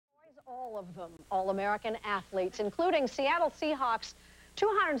All of them, All-American athletes, including Seattle Seahawks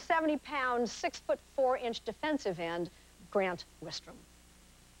 270-pound, 6'4" defensive end, Grant Wistrom.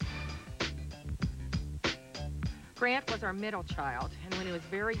 Grant was our middle child, and when he was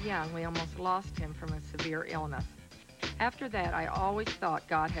very young, we almost lost him from a severe illness. After that, I always thought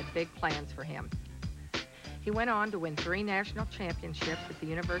God had big plans for him. He went on to win 3 national championships at the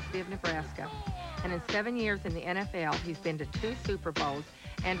University of Nebraska, and in 7 years in the NFL, he's been to 2 Super Bowls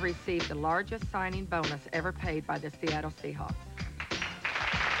and received the largest signing bonus ever paid by the Seattle Seahawks.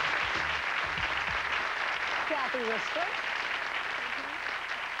 Kathy Wistrom.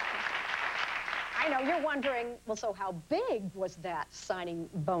 I know you're wondering, well, so how big was that signing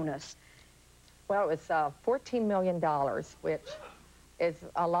bonus? Well, it was $14 million, which is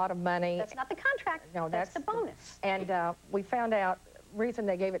a lot of money. That's not the contract. No, that's the bonus. And we found out, reason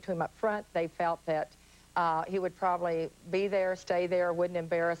they gave it to him up front, they felt that he would probably be there, stay there, wouldn't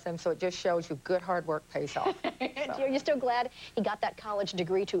embarrass them, so it just shows you good hard work pays off. So. You're still glad he got that college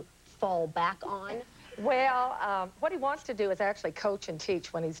degree to fall back on? Well, what he wants to do is actually coach and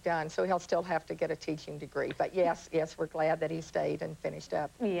teach when he's done, so he'll still have to get a teaching degree. But yes, we're glad that he stayed and finished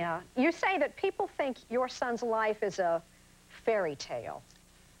up. Yeah. You say that people think your son's life is a fairy tale.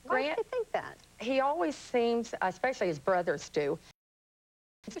 Why do they think that? He always seems, especially his brothers do,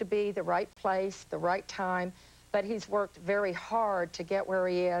 to be the right place, the right time, but he's worked very hard to get where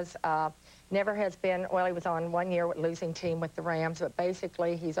he is. Never has been, well, he was on 1 year with losing team with the Rams, but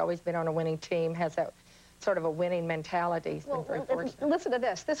basically he's always been on a winning team, has that sort of a winning mentality. He's been very fortunate. Listen to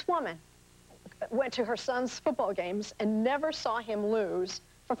this. This woman went to her son's football games and never saw him lose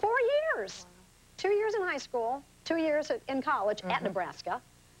for 4 years. 2 years in high school, 2 years in college at Nebraska,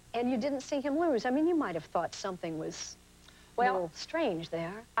 and you didn't see him lose. I mean, you might have thought something was a little strange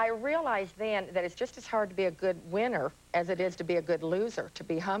there. I realized then that it's just as hard to be a good winner as it is to be a good loser, to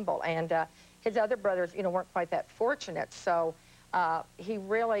be humble. And his other brothers, you know, weren't quite that fortunate. So he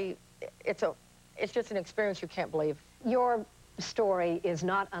really, it's just an experience you can't believe. Your story is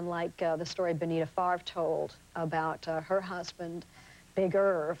not unlike the story Benita Favre told about her husband, Big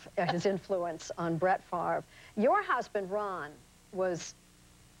Irv, his influence on Brett Favre. Your husband, Ron, he was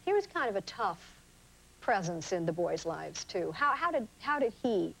kind of a tough presence in the boys' lives too. How did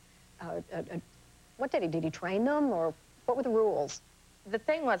he? What did he? Did he train them, or what were the rules? The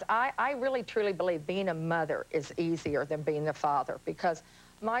thing was, I really truly believe being a mother is easier than being the father, because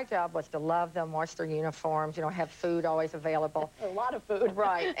my job was to love them, wash their uniforms, you know, have food always available. A lot of food.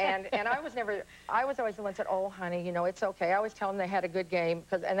 Right, and I was always the one that said, oh, honey, you know, it's okay. I always tell them they had a good game,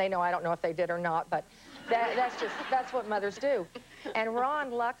 and they know I don't know if they did or not, but that's what mothers do. And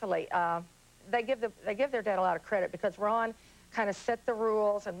Ron, luckily, they give their dad a lot of credit, because Ron kind of set the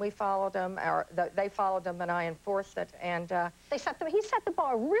rules and we followed them, or they followed them and I enforced it. And he set the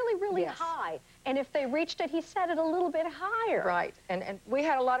bar really, really high. And if they reached it, he set it a little bit higher. Right. And we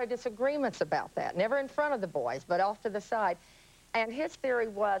had a lot of disagreements about that. Never in front of the boys, but off to the side. And his theory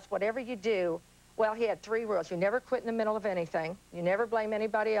was, whatever you do, well, he had 3 rules. You never quit in the middle of anything. You never blame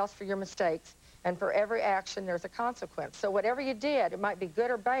anybody else for your mistakes. And for every action, there's a consequence. So whatever you did, it might be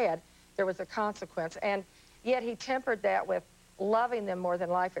good or bad, there was a consequence. And yet he tempered that with loving them more than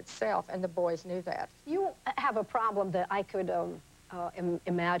life itself, and the boys knew that. You have a problem that I could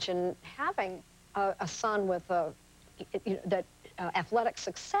imagine having a son with that athletic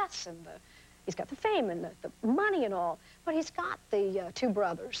success, and he's got the fame and the money and all, but he's got the 2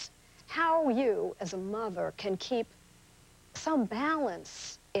 brothers. How you, as a mother, can keep some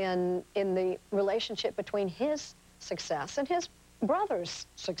balance in the relationship between his success and his brother's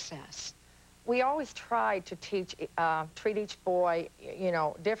success? We always tried to treat each boy, you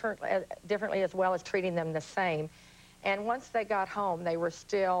know, differently, as well as treating them the same. And once they got home, they were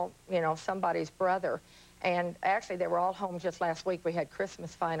still, you know, somebody's brother. And actually, they were all home just last week. We had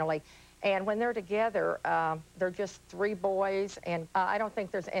Christmas finally. And when they're together, they're just 3 boys, and I don't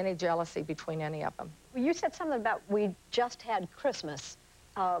think there's any jealousy between any of them. You said something about we just had Christmas.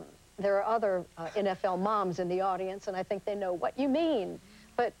 There are other NFL moms in the audience, and I think they know what you mean.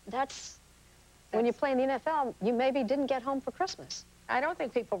 But when you play in the NFL, you maybe didn't get home for Christmas. I don't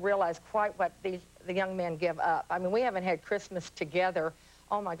think people realize quite what the young men give up. I mean, we haven't had Christmas together.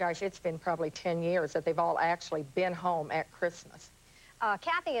 Oh, my gosh, it's been probably 10 years that they've all actually been home at Christmas.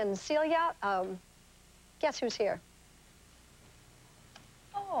 Kathy and Celia, guess who's here?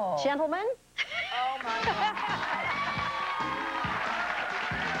 Oh. Gentlemen? Oh, my God.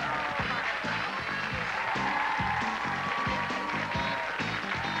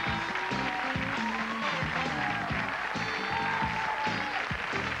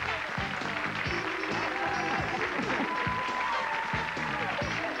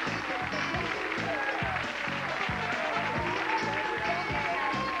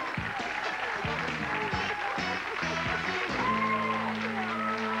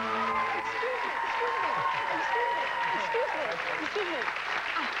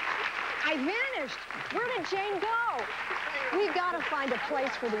 I vanished. Where did Jane go? We've got to find a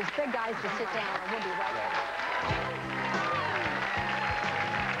place for these big guys to sit down, and we'll be right back.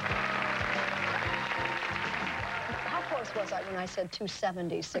 How close was I when I said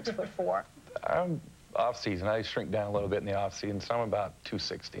 270, 6'4"? Off season, I shrink down a little bit in the off season, so I'm about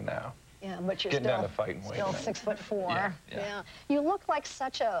 260 now. Yeah, but you're getting down to fighting weight. Still 6'4". Yeah. You look like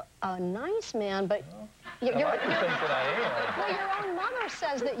such a nice man, but I like to think that I am. well, your own mother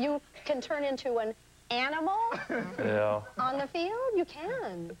says that you can turn into an animal on the field. You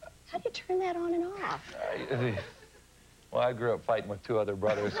can. How do you turn that on and off? Well, I grew up fighting with 2 other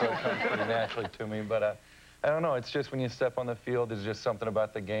brothers, so it comes pretty naturally to me. But I don't know. It's just when you step on the field, there's just something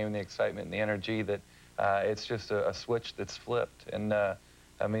about the game, the excitement, and the energy that it's just a switch that's flipped. And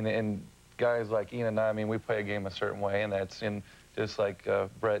I mean, and guys like Ian and I mean, we play a game a certain way, and that's in just like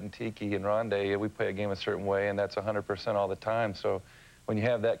Brett and Tiki and Rondé, we play a game a certain way, and that's 100% all the time. So when you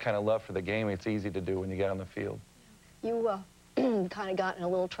have that kind of love for the game, it's easy to do when you get on the field. You kind of got in a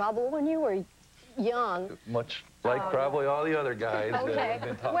little trouble when you were young. Much like probably all the other guys that have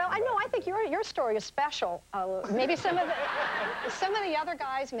been talking Well, I know. about. I think your story is special. Maybe some of the other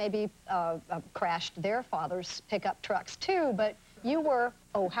guys maybe crashed their father's pickup trucks too. But you were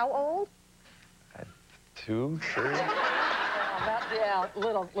how old? 2, 3.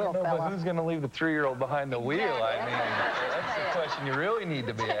 Little But fella. who's going to leave the 3-year-old behind the wheel? I mean, that's the question you really need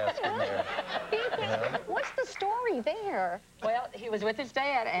to be asking there. What's the story there? Well, he was with his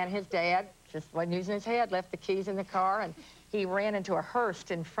dad, and his dad just wasn't using his head, left the keys in the car, and he ran into a hearse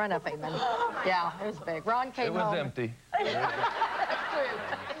in front of him. And yeah, it was big. Ron came home. It was empty.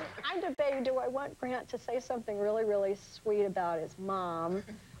 I'm debating, do I want Grant to say something really, really sweet about his mom,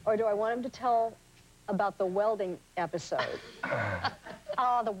 or do I want him to tell about the welding episode?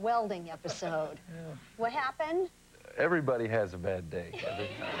 Oh, the welding episode. Yeah. What happened? Everybody has a bad day every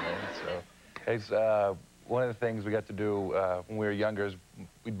time. So, it's, one of the things we got to do when we were younger is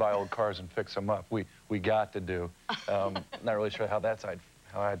we'd buy old cars and fix them up. We got to do. Not really sure how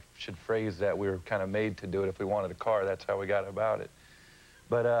I should phrase that. We were kind of made to do it. If we wanted a car, that's how we got about it.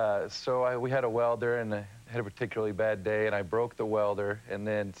 But so we had a welder, and I had a particularly bad day, and I broke the welder and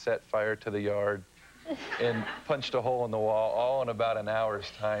then set fire to the yard and punched a hole in the wall, all in about an hour's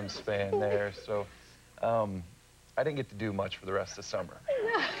time span there. So I didn't get to do much for the rest of the summer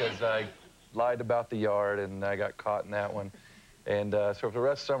because I lied about the yard, and I got caught in that one. And so for the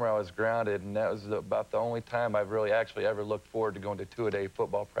rest of the summer, I was grounded, and that was about the only time I've really actually ever looked forward to going to 2-a-day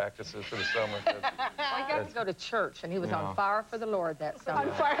football practices for the summer. Well, he got to go to church, and he was on fire for the Lord that summer.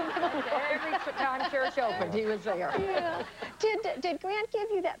 On fire for the Lord. Every time church opened, he was there. Yeah. Did Grant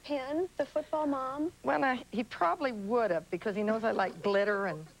give you that pin, the football mom? Well, he probably would have, because he knows I like glitter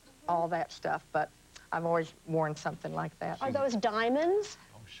and all that stuff, but I've always worn something like that. Are those diamonds?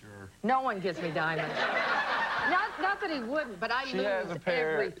 Oh, sure. No one gives me diamonds. Not that he wouldn't, but I lose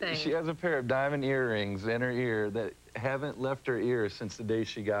everything. She has a pair of diamond earrings in her ear that haven't left her ear since the day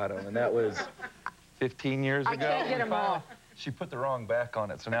she got them, and that was 15 years ago. I can't get them off. She put the wrong back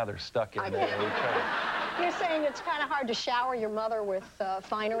on it, so now they're stuck in there. You're saying it's kind of hard to shower your mother with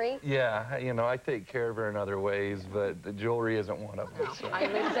finery? Yeah, you know, I take care of her in other ways, but the jewelry isn't one of them. So. I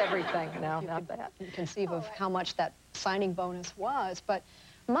lose everything. No, not that. You conceive of how much that signing bonus was, but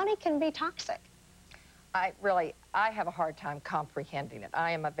money can be toxic. I have a hard time comprehending it.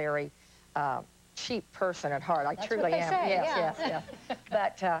 I am a very cheap person at heart. I truly am. Say, yes.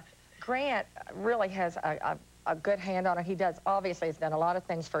 But Grant really has a good hand on it. He obviously has done a lot of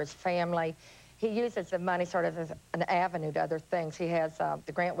things for his family. He uses the money sort of as an avenue to other things. He has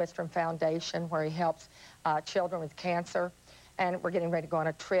the Grant Wistrom Foundation, where he helps children with cancer. And we're getting ready to go on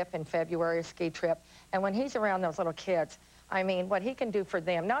a trip in February, a ski trip. And when he's around those little kids, I mean, what he can do for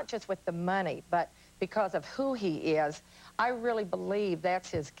them, not just with the money, but because of who he is, I really believe that's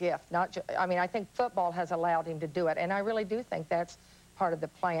his gift. I mean, I think football has allowed him to do it, and I really do think that's part of the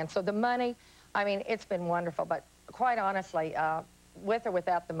plan. So the money, I mean, it's been wonderful, but quite honestly, with or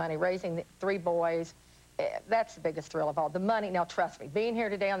without the money, raising the 3 boys, that's the biggest thrill of all. The money, now trust me, being here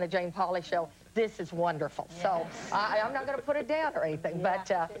today on the Jane Pauley Show, this is wonderful. Yes. So I'm not going to put it down or anything, yes,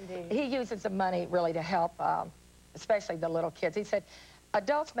 but he uses the money really to help, especially the little kids. He said,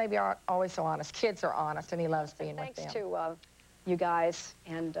 adults maybe aren't always so honest. Kids are honest, and he loves being with them. Thanks to you guys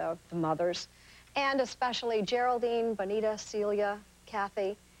and the mothers, and especially Geraldine, Bonita, Celia,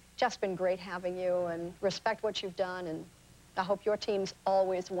 Kathy. Just been great having you, and respect what you've done, and I hope your teams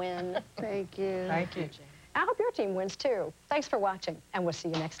always win. Thank you. Thank you. I hope your team wins, too. Thanks for watching, and we'll see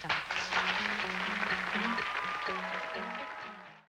you next time.